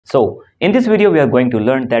So in this video we are going to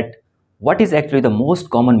learn that what is actually the most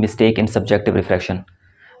common mistake in subjective refraction.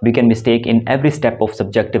 We can mistake in every step of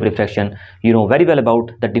subjective refraction. You know very well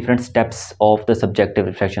about the different steps of the subjective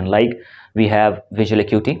refraction, like we have visual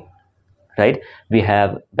acuity, right? We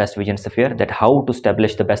have best vision sphere, that how to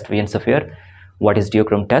establish the best vision sphere. What is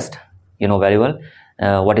DuoChrome test? You know very well.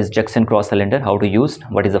 What is Jackson cross cylinder? How to use?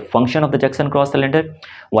 What is the function of the Jackson cross cylinder?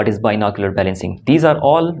 What is binocular balancing? These are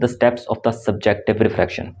all the steps of the subjective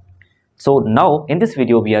refraction. So now in this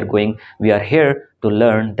video we are here to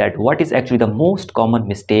learn that what is actually the most common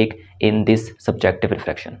mistake in this subjective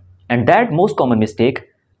refraction. And that most common mistake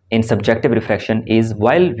in subjective refraction is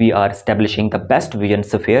while we are establishing the best vision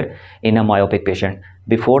sphere in a myopic patient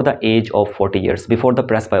before the age of 40 years, before the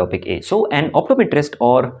presbyopic age. So an optometrist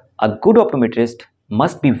or a good optometrist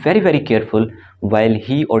must be very careful while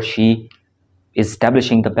he or she is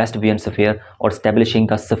establishing the best vision sphere or establishing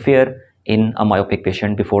the sphere in a myopic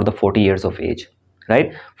patient before the 40 years of age,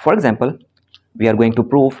 right? For example, we are going to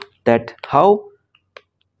prove that how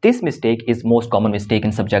this mistake is most common mistake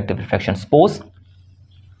in subjective refraction. Suppose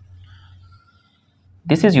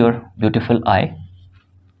this is your beautiful eye,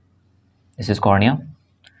 this is cornea,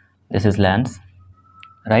 this is lens,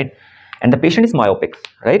 right? And the patient is myopic,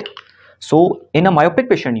 right? So in a myopic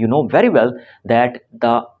patient, you know very well that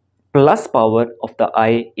the plus power of the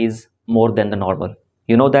eye is more than the normal.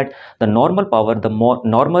 You know that the normal power, the more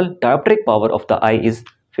normal dioptric power of the eye is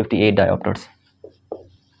 58 diopters.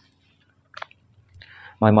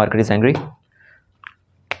 My marker is angry,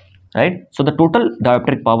 right? So the total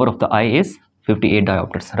dioptric power of the eye is 58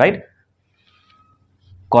 diopters, right?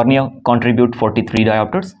 Cornea contribute 43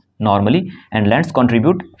 diopters normally, and lens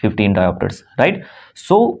contribute 15 diopters, right?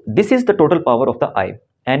 So this is the total power of the eye.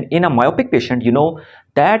 And in a myopic patient, you know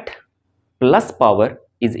that plus power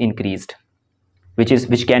is increased,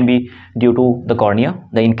 which can be due to the cornea,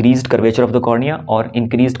 the increased curvature of the cornea, or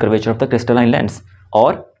increased curvature of the crystalline lens,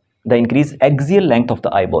 or the increased axial length of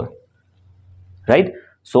the eyeball, right?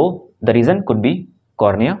 So the reason could be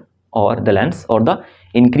cornea or the lens or the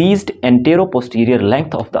increased anteroposterior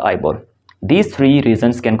length of the eyeball. These three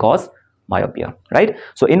reasons can cause myopia, right?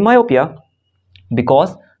 So in myopia,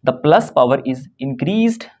 because the plus power is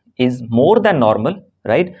increased, is more than normal,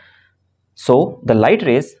 right? So the light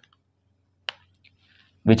rays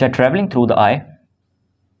which are traveling through the eye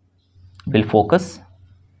will focus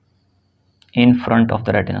in front of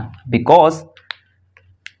the retina, because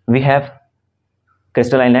we have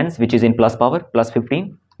crystalline lens which is in plus power plus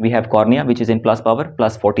 15, we have cornea which is in plus power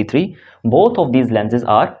plus 43. Both of these lenses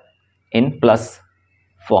are in plus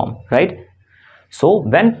form, right? So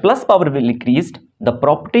when plus power will increase, the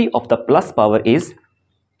property of the plus power is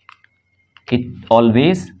it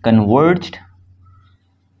always converged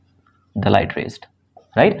the light rays,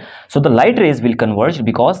 right? So the light rays will converge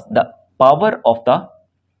because the power of the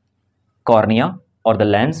cornea or the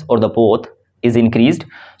lens or the both is increased.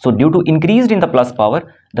 So due to increased in the plus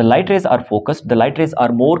power, the light rays are focused, the light rays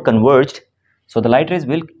are more converged, so the light rays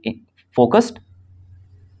will focused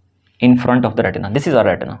in front of the retina. This is our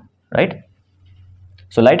retina, right?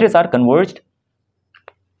 So light rays are converged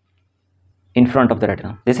in front of the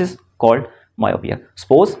retina. This is called myopia.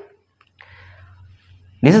 Suppose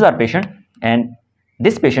this is our patient, and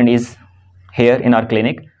this patient is here in our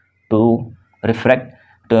clinic to refract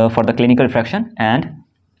for the clinical refraction, and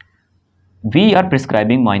we are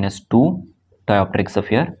prescribing -2 dioptric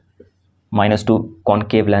sphere, -2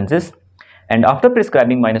 concave lenses. And after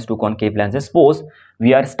prescribing -2 concave lenses, suppose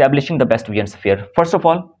we are establishing the best vision sphere. First of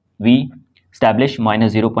all, we establish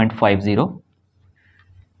 -0.50.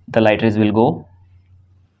 The light rays will go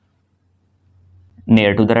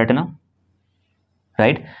near to the retina,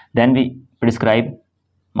 right? Then we prescribe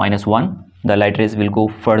 -1. The light rays will go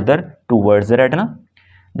further towards the retina.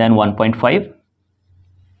 Then 1.5.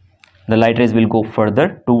 The light rays will go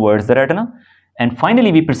further towards the retina. And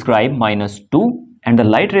finally we prescribe -2, and the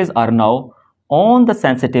light rays are now on the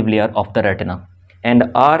sensitive layer of the retina, and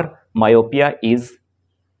our myopia is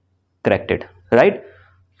corrected, right?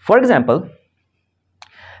 For example,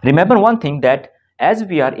 remember one thing, that as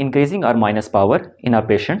we are increasing our minus power in our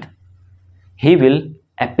patient, he will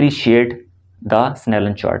appreciate the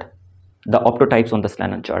Snellen chart, the optotypes on the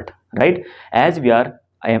Snellen chart, right? As we are,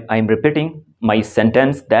 I am repeating my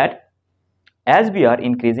sentence, that as we are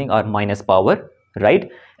increasing our minus power,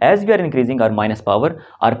 right? As we are increasing our minus power,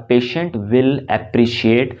 our patient will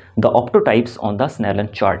appreciate the optotypes on the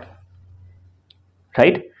Snellen chart,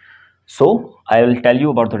 right? So I will tell you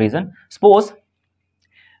about the reason. Suppose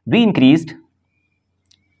we increased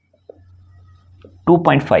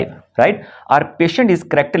 2.5, right? Our patient is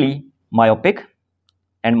correctly myopic,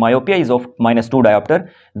 and myopia is of -2 diopter,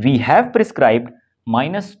 we have prescribed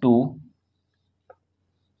 -2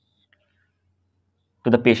 to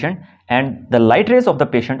the patient, and the light rays of the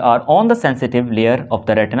patient are on the sensitive layer of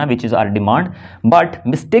the retina, which is our demand, but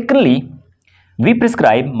mistakenly we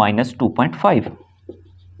prescribe -2.5.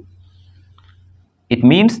 It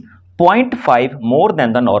means 0.5 more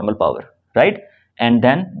than the normal power, right? And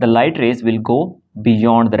then the light rays will go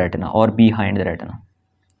beyond the retina or behind the retina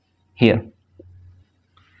here,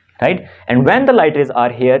 right? And when the light rays are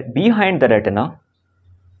here behind the retina,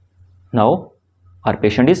 now our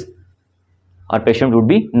patient would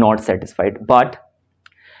be not satisfied. But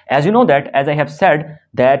as you know that, as I have said,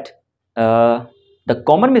 that the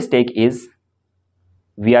common mistake is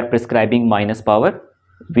we are prescribing minus power.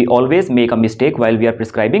 We always make a mistake while we are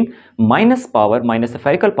prescribing minus power, minus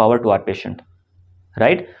spherical power to our patient,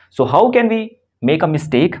 right? So how can we make a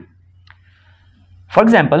mistake? For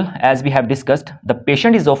example, as we have discussed, the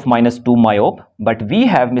patient is of -2 myope, but we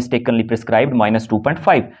have mistakenly prescribed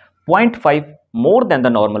 -2.5, 0.5 more than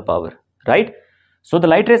the normal power, right? So the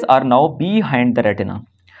light rays are now behind the retina.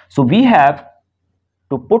 So we have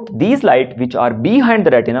to put these light which are behind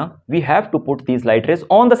the retina, we have to put these light rays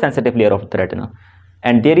on the sensitive layer of the retina.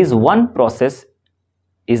 And there is one process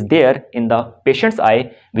is there in the patient's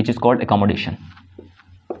eye which is called accommodation.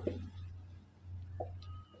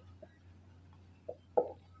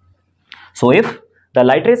 So if the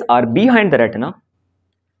light rays are behind the retina,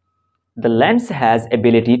 the lens has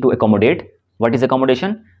ability to accommodate. What is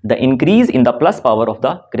accommodation? The increase in the plus power of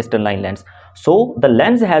the crystalline lens. So the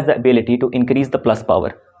lens has the ability to increase the plus power,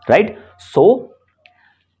 right? So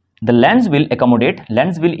the lens will accommodate,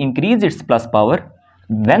 lens will increase its plus power.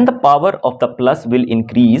 When the power of the plus will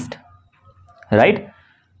increase, right,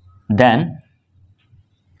 then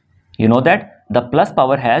you know that the plus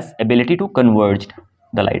power has ability to converge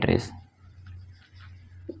the light rays,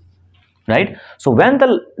 right? So when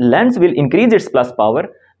the lens will increase its plus power,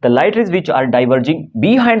 the light rays which are diverging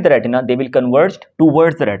behind the retina, they will converge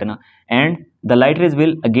towards the retina, and the light rays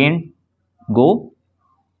will again go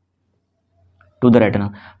to the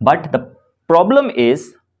retina. But the problem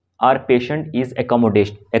is our patient is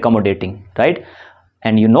accommodating, right?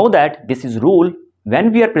 And you know that this is rule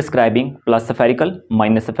when we are prescribing plus spherical,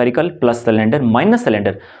 minus spherical, plus cylinder, minus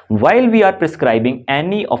cylinder. While we are prescribing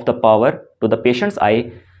any of the power to the patient's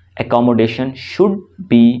eye, accommodation should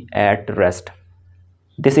be at rest.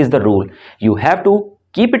 This is the rule. You have to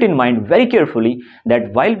keep it in mind very carefully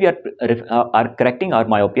that while we are correcting our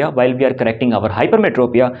myopia, while we are correcting our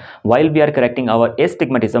hypermetropia, while we are correcting our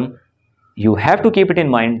astigmatism, you have to keep it in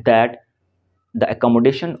mind that the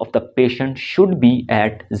accommodation of the patient should be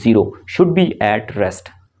at zero, should be at rest,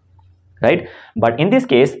 right? But in this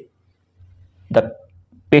case, the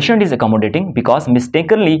patient is accommodating because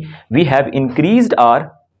mistakenly we have increased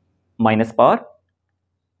our minus power.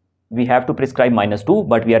 We have to prescribe -2,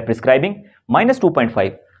 but we are prescribing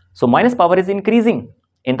 -2.5. So minus power is increasing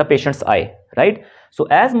in the patient's eye, right? So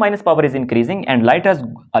as minus power is increasing and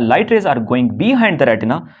light rays are going behind the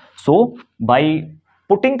retina, so by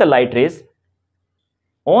putting the light rays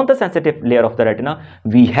on the sensitive layer of the retina,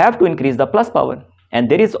 we have to increase the plus power, and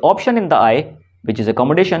there is option in the eye which is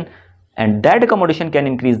accommodation, and that accommodation can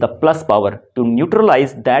increase the plus power to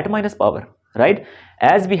neutralize that minus power, right?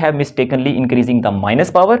 As we have mistakenly increasing the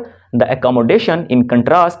minus power, the accommodation in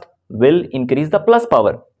contrast will increase the plus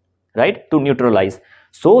power, right, to neutralize.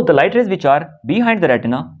 So the light rays which are behind the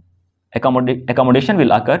retina, accommodation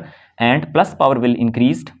will occur and plus power will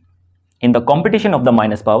increase in the competition of the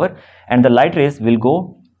minus power, and the light rays will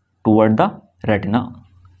go toward the retina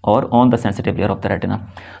or on the sensitive layer of the retina.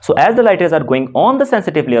 So as the light rays are going on the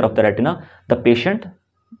sensitive layer of the retina, the patient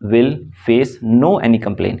will face no any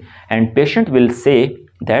complaint, and patient will say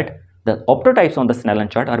that the optotypes on the Snellen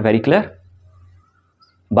chart are very clear.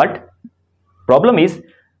 But problem is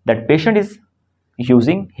that patient is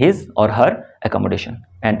using his or her accommodation,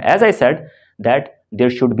 and as I said that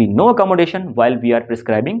there should be no accommodation while we are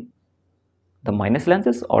prescribing the minus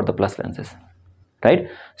lenses or the plus lenses, right?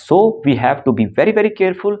 So we have to be very, very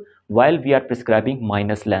careful while we are prescribing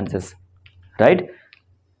minus lenses, right?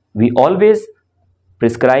 We always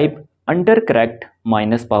prescribe undercorrect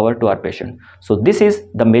minus power to our patient. So this is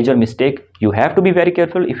the major mistake. You have to be very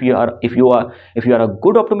careful. If you are a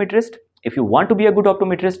good optometrist, if you want to be a good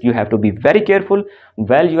optometrist, you have to be very careful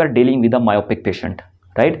while you are dealing with a myopic patient,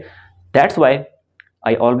 right? That's why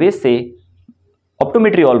I always say,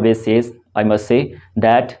 optometry always says, I must say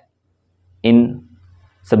that in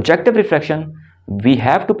subjective refraction we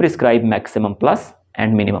have to prescribe maximum plus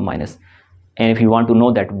and minimum minus. And if you want to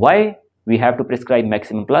know that why we have to prescribe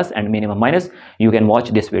maximum plus and minimum minus, you can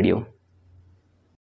watch this video.